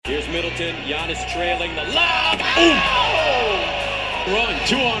Here's Middleton. Giannis trailing the lob. Oh! Run,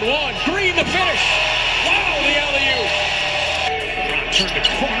 2-on-1. Green the finish. Wow, the alley-oop. LeBron turned the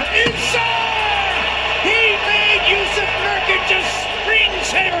corner. Inside! He made Yusuf Nurkic's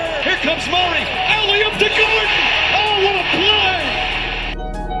screensaver. Here comes Murray. Alley-oop to Gordon. Oh, what a play!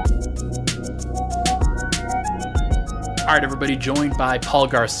 All right, everybody, joined by Paul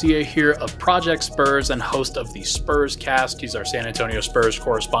Garcia here of Project Spurs and host of the Spurs Cast. He's our San Antonio Spurs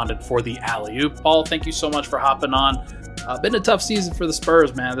correspondent for the Alley-Oop. Paul, thank you so much for hopping on. Been a tough season for the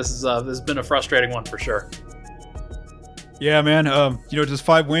Spurs, man. This has been a frustrating one for sure. Yeah, man. Just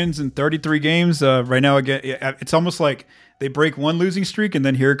 5 wins in 33 games. Right now, again, it's almost like they break one losing streak and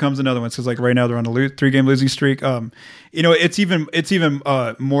then here comes another one. So it's like right now they're on a 3-game losing streak. It's even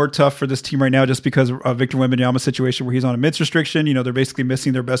more tough for this team right now just because of Victor Wembanyama's situation where he's on a minutes restriction. They're basically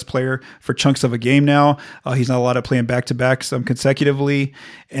missing their best player for chunks of a game now. He's not allowed to play in back-to-backs consecutively.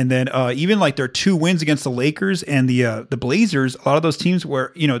 And then even like their 2 wins against the Lakers and the Blazers, a lot of those teams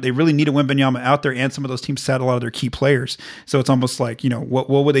where, they really needed Wembanyama out there and some of those teams sat a lot of their key players. So it's almost like, what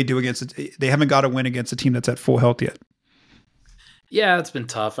would they do against it? They haven't got a win against a team that's at full health yet. Yeah, it's been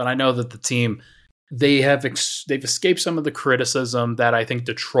tough. And I know that the team, they've escaped some of the criticism that I think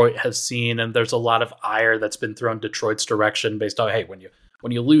Detroit has seen. And there's a lot of ire that's been thrown Detroit's direction based on, hey, when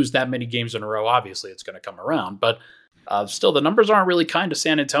you lose that many games in a row, obviously it's going to come around. But still, the numbers aren't really kind to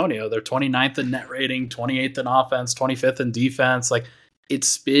San Antonio. They're 29th in net rating, 28th in offense, 25th in defense. Like,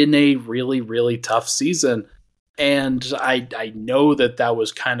 it's been a really, really tough season. And I know that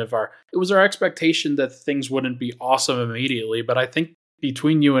was kind of our expectation that things wouldn't be awesome immediately. But I think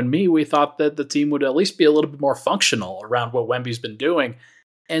between you and me, we thought that the team would at least be a little bit more functional around what Wemby's been doing.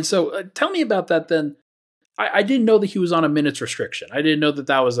 And so tell me about that then. I didn't know that he was on a minutes restriction. I didn't know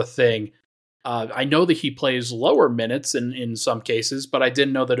that was a thing. I know that he plays lower minutes in some cases, but I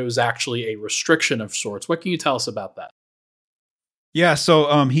didn't know that it was actually a restriction of sorts. What can you tell us about that? Yeah,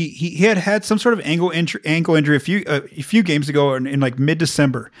 so he had some sort of ankle injury a few games ago in like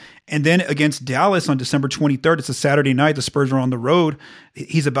mid-December, and then against Dallas on December 23rd, it's a Saturday night. The Spurs are on the road.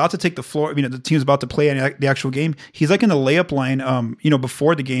 He's about to take the floor. The team's about to play in the actual game. He's like in the layup line,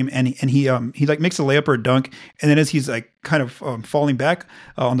 before the game, and he like makes a layup or a dunk, and then as he's like kind of falling back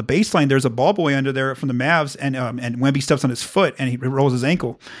on the baseline, there's a ball boy under there from the Mavs, and Wemby steps on his foot and he rolls his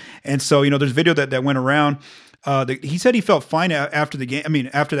ankle, and so there's video that went around. He said he felt fine after the game. I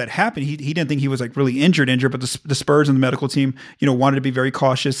mean, after that happened, he didn't think he was like really injured, but the Spurs and the medical team, wanted to be very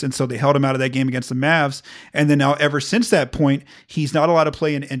cautious. And so they held him out of that game against the Mavs. And then now ever since that point, he's not allowed to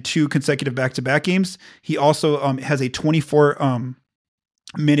play in 2 consecutive back-to-back games. He also has a 24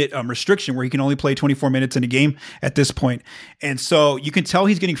 minute restriction where he can only play 24 minutes in a game at this point. And so you can tell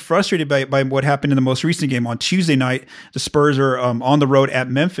he's getting frustrated by what happened in the most recent game on Tuesday night. The Spurs are on the road at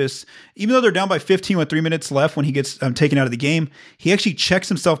Memphis. Even though they're down by 15 with 3 minutes left when he gets taken out of the game, he actually checks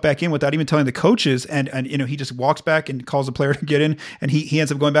himself back in without even telling the coaches. And he just walks back and calls the player to get in, and he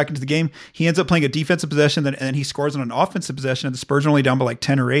ends up going back into the game. He ends up playing a defensive possession, and then he scores on an offensive possession, and the Spurs are only down by like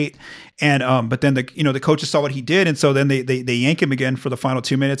 10 or 8. And but then the coaches saw what he did, and so then they yank him again for the final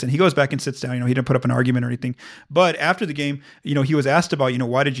 2 minutes, and he goes back and sits down. He didn't put up an argument or anything. But after the game, he was asked about,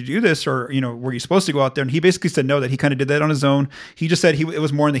 why did you do this? Or, were you supposed to go out there? And he basically said no, that he kind of did that on his own. He just said it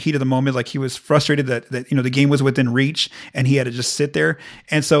was more in the heat of the moment. Like he was frustrated that the game was within reach and he had to just sit there.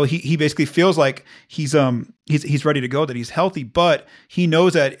 And so he basically feels like he's ready to go, that he's healthy, but he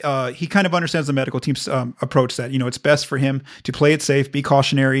knows that he kind of understands the medical team's approach that, it's best for him to play it safe, be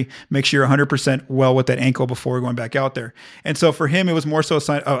cautionary, make sure you're 100% well with that ankle before going back out there. And so for him, it was more so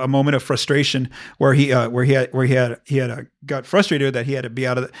a moment of frustration where he got frustrated that he had to be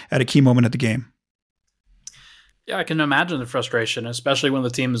at a key moment of the game. Yeah, I can imagine the frustration, especially when the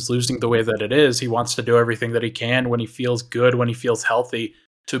team is losing the way that it is. He wants to do everything that he can when he feels good, when he feels healthy,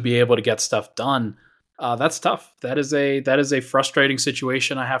 to be able to get stuff done. That's tough. That is a frustrating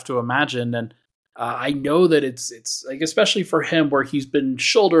situation, I have to imagine. And I know that it's like, especially for him, where he's been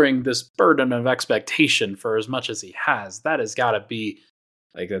shouldering this burden of expectation for as much as he has, that's got to be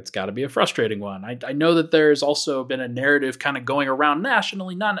a frustrating one. I know that there's also been a narrative kind of going around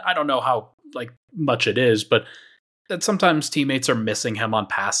nationally. I don't know how much it is, but that sometimes teammates are missing him on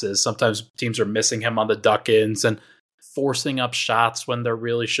passes. Sometimes teams are missing him on the duck-ins and forcing up shots when there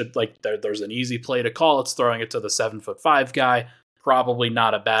really should, there's an easy play to call. It's throwing it to the 7'5" guy. Probably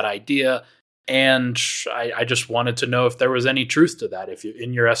not a bad idea. And I just wanted to know if there was any truth to that,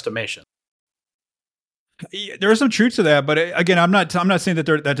 in your estimation. There is some truth to that, but again, I'm not saying that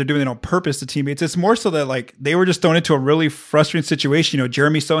they're doing it on purpose to teammates. It's more so that like they were just thrown into a really frustrating situation.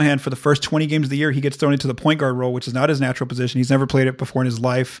 Jeremy Sohan, for the first 20 games of the year, he gets thrown into the point guard role, which is not his natural position. He's never played it before in his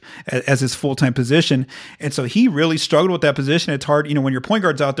life as his full-time position, and so he really struggled with that position. It's hard, when your point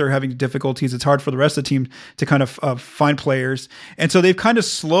guard's out there having difficulties. It's hard for the rest of the team to kind of find players, and so they've kind of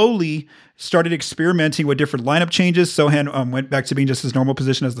slowly started experimenting with different lineup changes. Sohan went back to being just his normal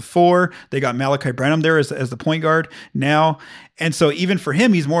position as the 4. They got Malachi Branham there as the point guard now. And so even for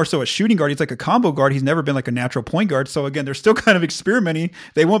him, he's more so a shooting guard. He's like a combo guard. He's never been like a natural point guard. So again, they're still kind of experimenting.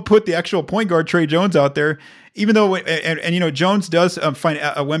 They won't put the actual point guard Trey Jones out there, even though, Jones does find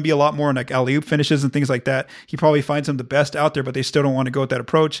Wemby a lot more on like alley-oop finishes and things like that. He probably finds him the best out there, but they still don't want to go with that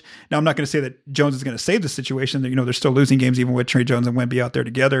approach. Now, I'm not going to say that Jones is going to save the situation. They're still losing games even with Trey Jones and Wemby out there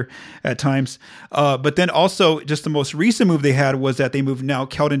together at times. But then also just the most recent move they had was that they moved now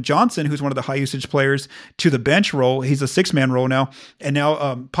Keldon Johnson, who's one of the high usage players, to the bench role. He's a 6-man role now. And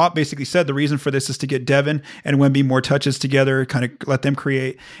now Pop basically said the reason for this is to get Devin and Wemby more touches together, kind of let them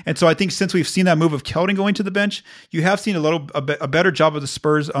create. And so I think since we've seen that move of Keldon going to the bench, you have seen a better job of the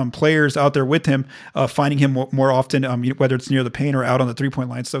Spurs players out there with him, finding him more often, whether it's near the paint or out on the 3-point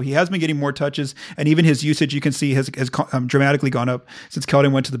line. So he has been getting more touches, and even his usage, you can see, has dramatically gone up since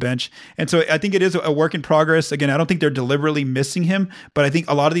Keldon went to the bench. And so I think it is a work in progress. Again, I don't think they're deliberately missing him, but I think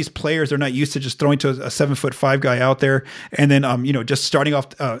a lot of these players are not used to just throwing to a 7'5" guy out there, and then just starting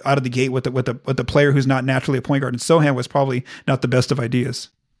off out of the gate with the player who's not naturally a point guard. And Sohan was probably not the best of ideas.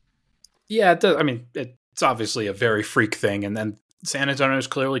 Yeah, it's obviously a very freak thing, and then San Antonio is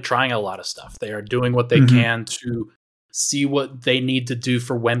clearly trying a lot of stuff. They are doing what they can to see what they need to do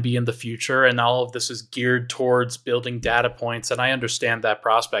for Wemby in the future, and all of this is geared towards building data points, and I understand that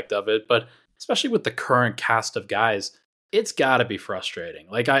prospect of it, but especially with the current cast of guys, it's got to be frustrating.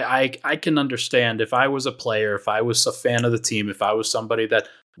 Like, I can understand if I was a player, if I was a fan of the team, if I was somebody that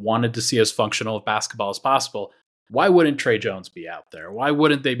wanted to see as functional of basketball as possible, why wouldn't Trey Jones be out there? Why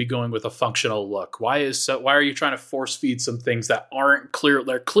wouldn't they be going with a functional look? Why are you trying to force feed some things that aren't clear?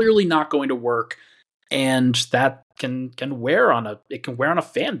 They're clearly not going to work, and that can wear on a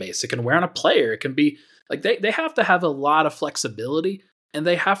fan base. It can wear on a player. It can be like they have to have a lot of flexibility, and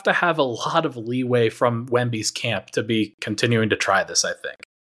they have to have a lot of leeway from Wemby's camp to be continuing to try this, I think.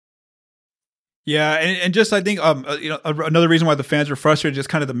 Yeah, and just I think another reason why the fans were frustrated is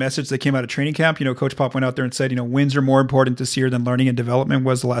kind of the message that came out of training camp. Coach Pop went out there and said, wins are more important this year than learning and development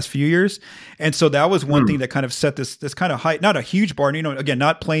was the last few years, and so that was one thing that kind of set this kind of high, not a huge bar. Again,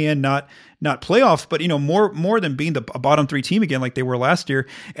 not play in, not playoffs, but more than being a bottom 3 team again like they were last year.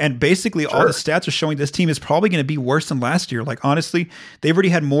 And basically all the stats are showing this team is probably going to be worse than last year. Like, honestly, they've already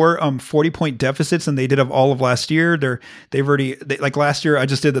had more 40-point deficits than they did of all of last year. Like last year, I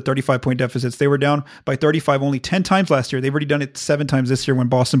just did the 35-point deficits. They were down by 35 only 10 times last year. They've already done it 7 times this year when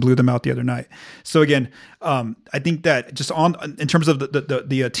Boston blew them out the other night. So again, I think that just in terms of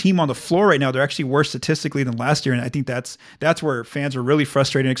the team on the floor right now, they're actually worse statistically than last year. And I think that's where fans are really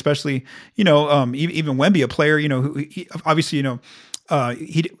frustrated, especially even Wemby, a player, who obviously,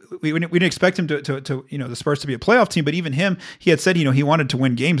 we didn't expect him to the Spurs to be a playoff team, but even him, he had said, he wanted to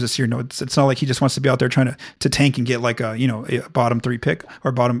win games this year. No, it's not like he just wants to be out there trying to tank and get like a bottom 3 pick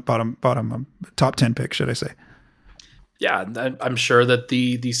or bottom top 10 pick, should I say. Yeah, I'm sure that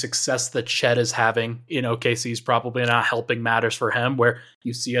the success that Chet is having in OKC is probably not helping matters for him, where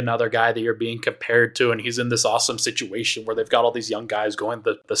you see another guy that you're being compared to, and he's in this awesome situation where they've got all these young guys going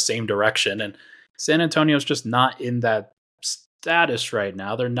the same direction. And San Antonio's just not in that status right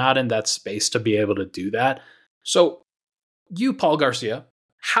now. They're not in that space to be able to do that. So you, Paul Garcia,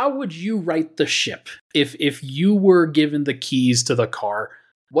 how would you right the ship if you were given the keys to the car?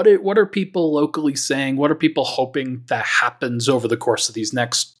 What are people locally saying? What are people hoping that happens over the course of these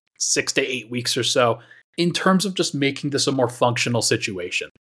next 6 to 8 weeks or so in terms of just making this a more functional situation?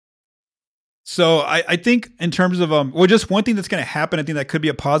 So I think in terms of just one thing that's going to happen, I think that could be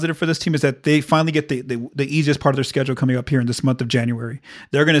a positive for this team, is that they finally get the easiest part of their schedule coming up here in this month of January.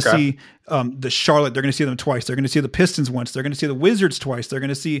 They're going to see the Charlotte. They're going to see them twice. They're going to see the Pistons once. They're going to see the Wizards twice. They're going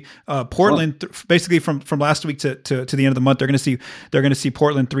to see Portland basically from last week to the end of the month. They're going to see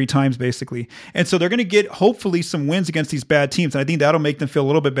Portland 3 times basically, and so they're going to get hopefully some wins against these bad teams, and I think that'll make them feel a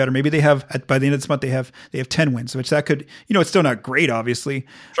little bit better. Maybe they have by the end of this month they have 10 wins, which that could it's still not great obviously,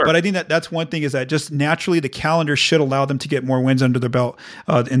 but I think that's one thing is that just naturally the calendar should allow them to get more wins under their belt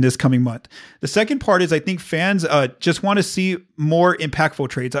in this coming month. The second part is I think fans just want to see more impactful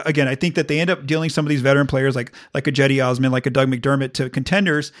trades. Again, I think that they end up dealing some of these veteran players like a Jetty Osman, like a Doug McDermott to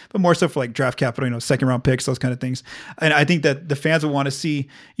contenders, but more so for like draft capital, second round picks, those kind of things. And I think that the fans will want to see,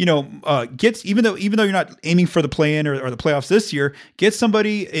 gets even though you're not aiming for the play-in or the playoffs this year, get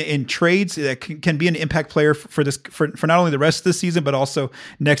somebody in trades that can be an impact player for not only the rest of the season, but also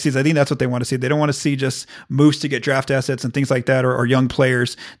next season. I think that's what they want to see. They don't want to see just moves to get draft assets and things like that, or young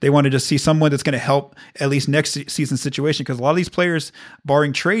players. They want to just see someone that's going to help at least next season's situation. Because a lot of these players,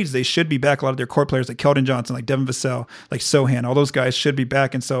 barring trades, they should be back. A lot of their core players like Keldon Johnson, like Devin Vassell, like Sohan, all those guys should be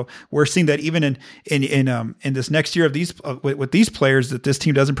back. And so we're seeing that even in this next year of these with these players, that this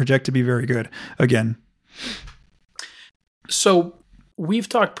team doesn't project to be very good again. So we've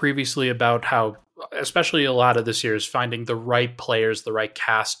talked previously about how, especially a lot of this year, is finding the right players, the right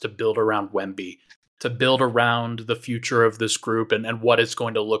cast to build around Wemby, to build around the future of this group and what it's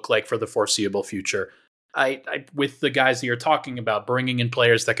going to look like for the foreseeable future. I with the guys that you're talking about, bringing in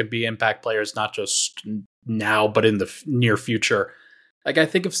players that could be impact players, not just now, but in the near future. Like, I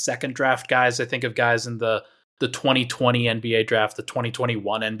think of second draft guys. I think of guys in the 2020 NBA draft, the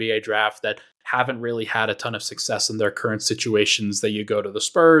 2021 NBA draft that haven't really had a ton of success in their current situations. That you go to the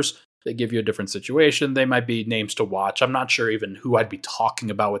Spurs, they give you a different situation. They might be names to watch. I'm not sure even who I'd be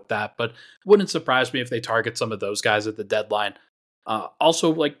talking about with that, but it wouldn't surprise me if they target some of those guys at the deadline.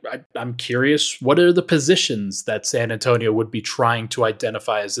 Also, I'm curious, what are the positions that San Antonio would be trying to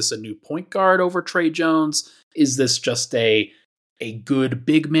identify? Is this a new point guard over Trey Jones? Is this just a good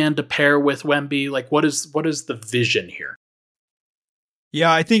big man to pair with Wemby? Like, what is the vision here?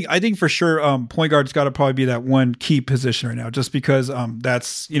 Yeah, I think for sure point guard's got to probably be that one key position right now, just because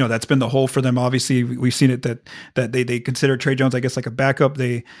that's been the hole for them. Obviously, we've seen it that they consider Trey Jones, I guess, like a backup.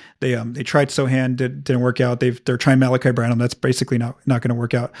 They tried Sohan, didn't work out. They're trying Malachi Branham. That's basically not going to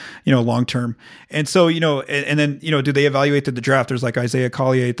work out, long term. And so and then do they evaluate the draft? There's like Isaiah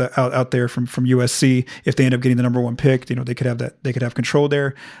Collier out there from USC. If they end up getting the number one pick, they could have that. They could have control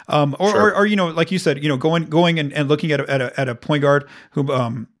there. Or like you said, going and looking at a point guard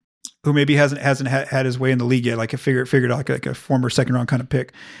who maybe hasn't had his way in the league yet, like figured out like a former second round kind of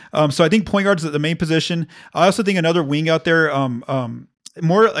pick. So I think point guard's the main position. I also think another wing out there,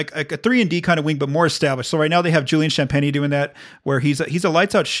 more like a 3-and-D kind of wing, but more established. So right now they have Julian Champagnie doing that, where he's a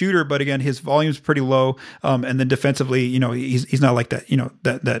lights out shooter, but again, his volume's pretty low. And then defensively, he's not like that,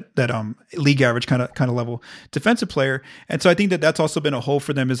 that league average kind of level defensive player. And so I think that's also been a hole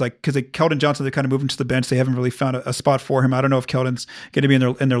for them, is like, because Keldon Johnson, they kind of moved him to the bench. They haven't really found a spot for him. I don't know if Keldon's going to be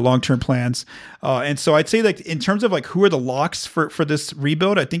in their long-term plans. And so I'd say, like, in terms of like who are the locks for this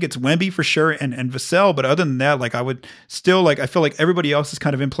rebuild, I think it's Wemby for sure and Vassell. But other than that, like, I would still, like, I feel like everybody else is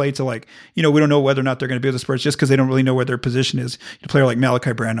kind of in play to, like, we don't know whether or not they're going to be with the Spurs, just because they don't really know where their position is. A player like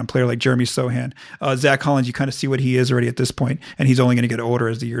Malachi Branham, a player like Jeremy Sohan, Zach Collins, you kind of see what he is already at this point, and he's only going to get older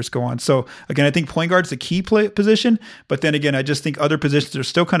as the years go on. So again, I think point guard's the key position, but then again, I just think other positions are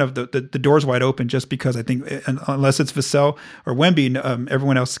still kind of the doors wide open, just because I think unless it's Vassell or Wemby,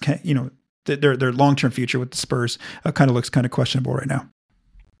 everyone else can't, their long-term future with the Spurs kind of looks kind of questionable right now.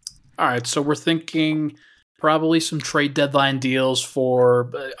 All right, so we're thinking probably some trade deadline deals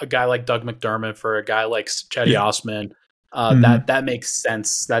for a guy like Doug McDermott, for a guy like Cedi Osman. That makes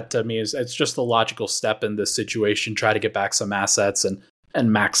sense. That to me it's just the logical step in this situation. Try to get back some assets and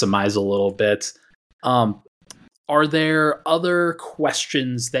maximize a little bit. Are there other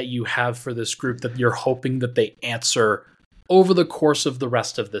questions that you have for this group that you're hoping that they answer over the course of the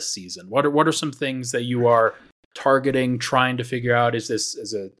rest of this season? What are some things that you are targeting, trying to figure out? Is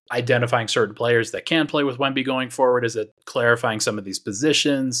it identifying certain players that can play with Wemby going forward? Is it clarifying some of these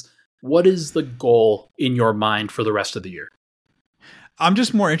positions? What is the goal in your mind for the rest of the year? I'm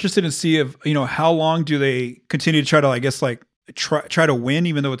just more interested in see if, how long do they continue to try to, I guess, like, try to win,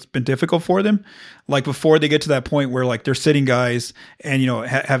 even though it's been difficult for them, like before they get to that point where, like, they're sitting guys and,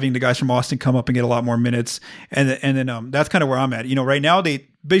 having the guys from Austin come up and get a lot more minutes. And then that's kind of where I'm at. Right now,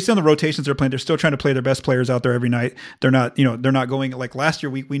 based on the rotations they're playing, they're still trying to play their best players out there every night. They're not going, like last year,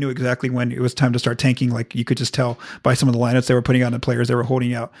 we knew exactly when it was time to start tanking. Like, you could just tell by some of the lineups they were putting out and the players they were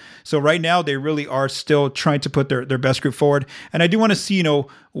holding out. So right now they really are still trying to put their best group forward. And I do want to see,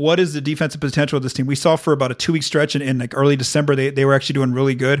 what is the defensive potential of this team? We saw for about a 2-week stretch in like early December, they were actually doing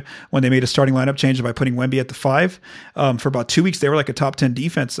really good when they made a starting lineup change by putting Wemby at the 5. For about 2 weeks, they were like a top 10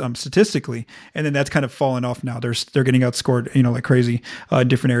 defense statistically. And then that's kind of fallen off now. They're getting outscored, like crazy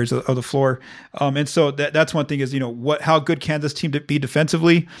different areas of the floor. And so that's one thing is, how good can this team be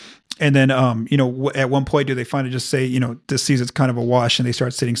defensively? And then, at one point, do they finally just say, this season's kind of a wash, and they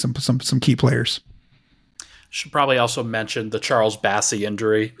start sitting some key players? Should probably also mention the Charles Bassey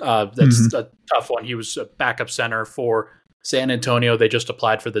injury. That's a tough one. He was a backup center for San Antonio. They just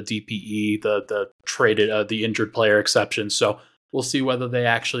applied for the DPE, the traded, the injured player exception. So we'll see whether they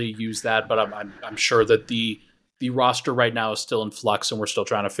actually use that. But I'm sure that the roster right now is still in flux, and we're still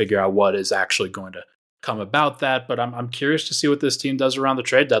trying to figure out what is actually going to come about that. But I'm curious to see what this team does around the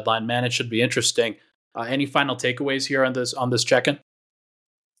trade deadline. Man, it should be interesting. Any final takeaways here on this check-in?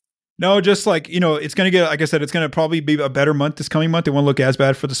 No, just it's going to get, like I said, it's going to probably be a better month this coming month. It won't look as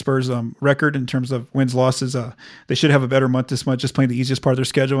bad for the Spurs record in terms of wins, losses. They should have a better month this month, just playing the easiest part of their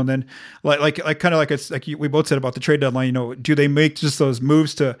schedule. And then like we both said about the trade deadline, do they make just those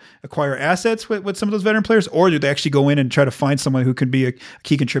moves to acquire assets with some of those veteran players, or do they actually go in and try to find someone who could be a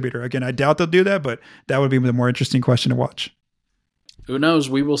key contributor? Again, I doubt they'll do that, but that would be the more interesting question to watch. Who knows?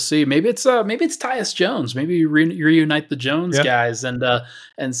 We will see. Maybe it's Tyus Jones. Maybe you reunite the Jones guys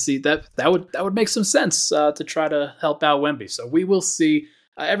and see that would make some sense to try to help out Wemby. So we will see.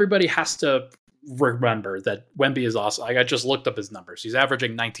 Everybody has to remember that Wemby is awesome. I just looked up his numbers. He's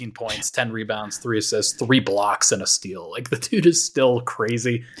averaging 19 points, 10 rebounds, 3 assists, 3 blocks, and a steal. The dude is still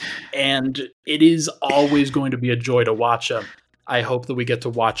crazy, and it is always going to be a joy to watch him. I hope that we get to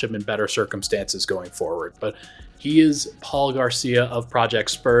watch him in better circumstances going forward. But he is Paul Garcia of Project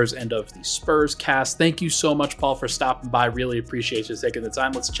Spurs and of the Spurs Cast. Thank you so much, Paul, for stopping by. Really appreciate you taking the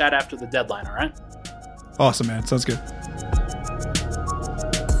time. Let's chat after the deadline, all right? Awesome, man. Sounds good.